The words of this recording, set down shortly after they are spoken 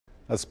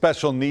A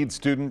special needs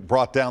student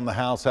brought down the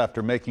house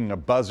after making a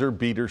buzzer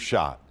beater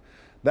shot.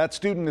 That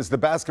student is the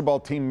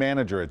basketball team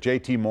manager at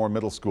J.T. Moore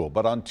Middle School,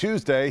 but on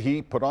Tuesday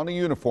he put on a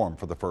uniform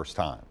for the first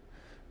time.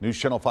 News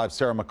Channel 5's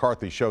Sarah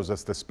McCarthy shows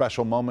us the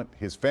special moment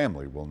his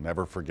family will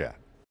never forget.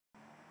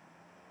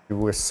 It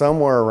was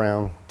somewhere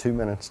around 2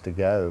 minutes to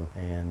go,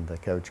 and the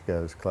coach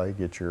goes, "Clay,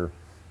 get your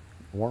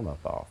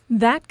warm-up off."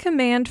 That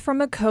command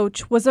from a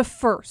coach was a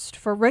first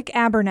for Rick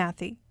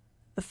Abernathy.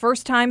 The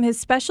first time his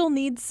special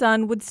needs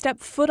son would step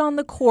foot on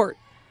the court.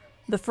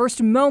 The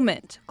first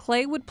moment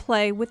Clay would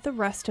play with the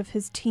rest of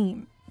his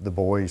team. The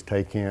boys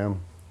take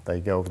him, they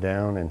go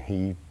down, and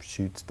he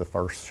shoots the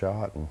first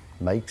shot and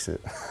makes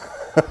it.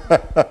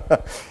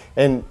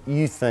 And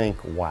you think,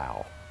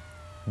 wow,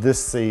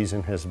 this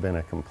season has been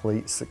a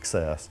complete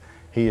success.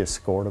 He has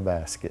scored a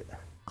basket.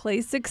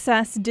 Clay's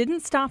success didn't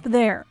stop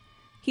there.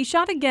 He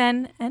shot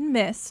again and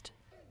missed,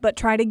 but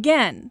tried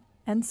again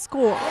and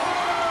scored.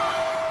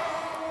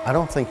 I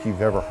don't think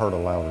you've ever heard a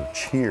louder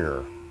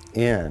cheer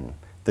in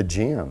the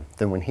gym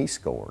than when he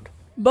scored.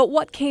 But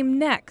what came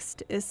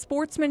next is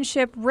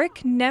sportsmanship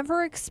Rick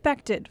never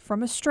expected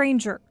from a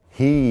stranger.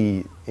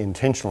 He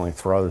intentionally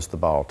throws the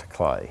ball to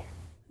Clay.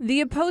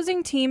 The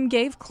opposing team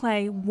gave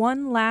Clay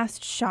one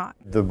last shot.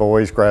 The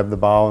boys grab the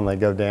ball and they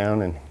go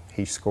down, and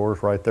he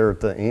scores right there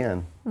at the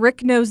end.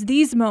 Rick knows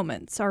these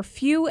moments are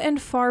few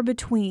and far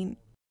between.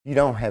 You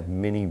don't have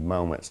many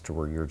moments to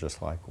where you're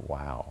just like,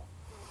 wow.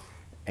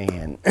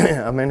 And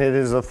I mean, it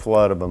is a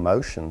flood of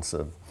emotions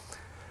of,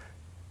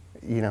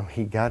 you know,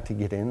 he got to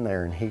get in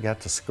there and he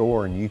got to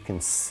score, and you can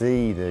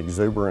see the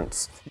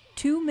exuberance.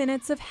 2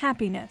 minutes of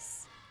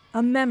happiness,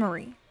 a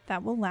memory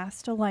that will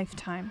last a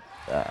lifetime.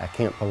 I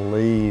can't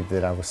believe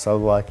that I was so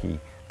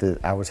lucky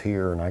that I was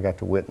here and I got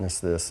to witness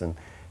this and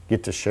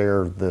get to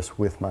share this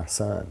with my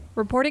son.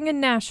 Reporting in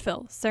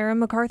Nashville, Sarah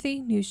McCarthy,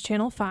 News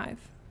Channel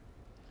 5.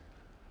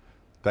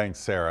 Thanks,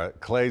 Sarah.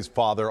 Clay's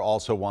father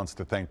also wants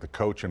to thank the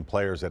coach and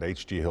players at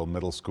H.G. Hill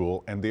Middle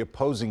School and the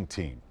opposing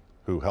team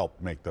who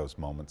helped make those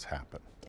moments happen.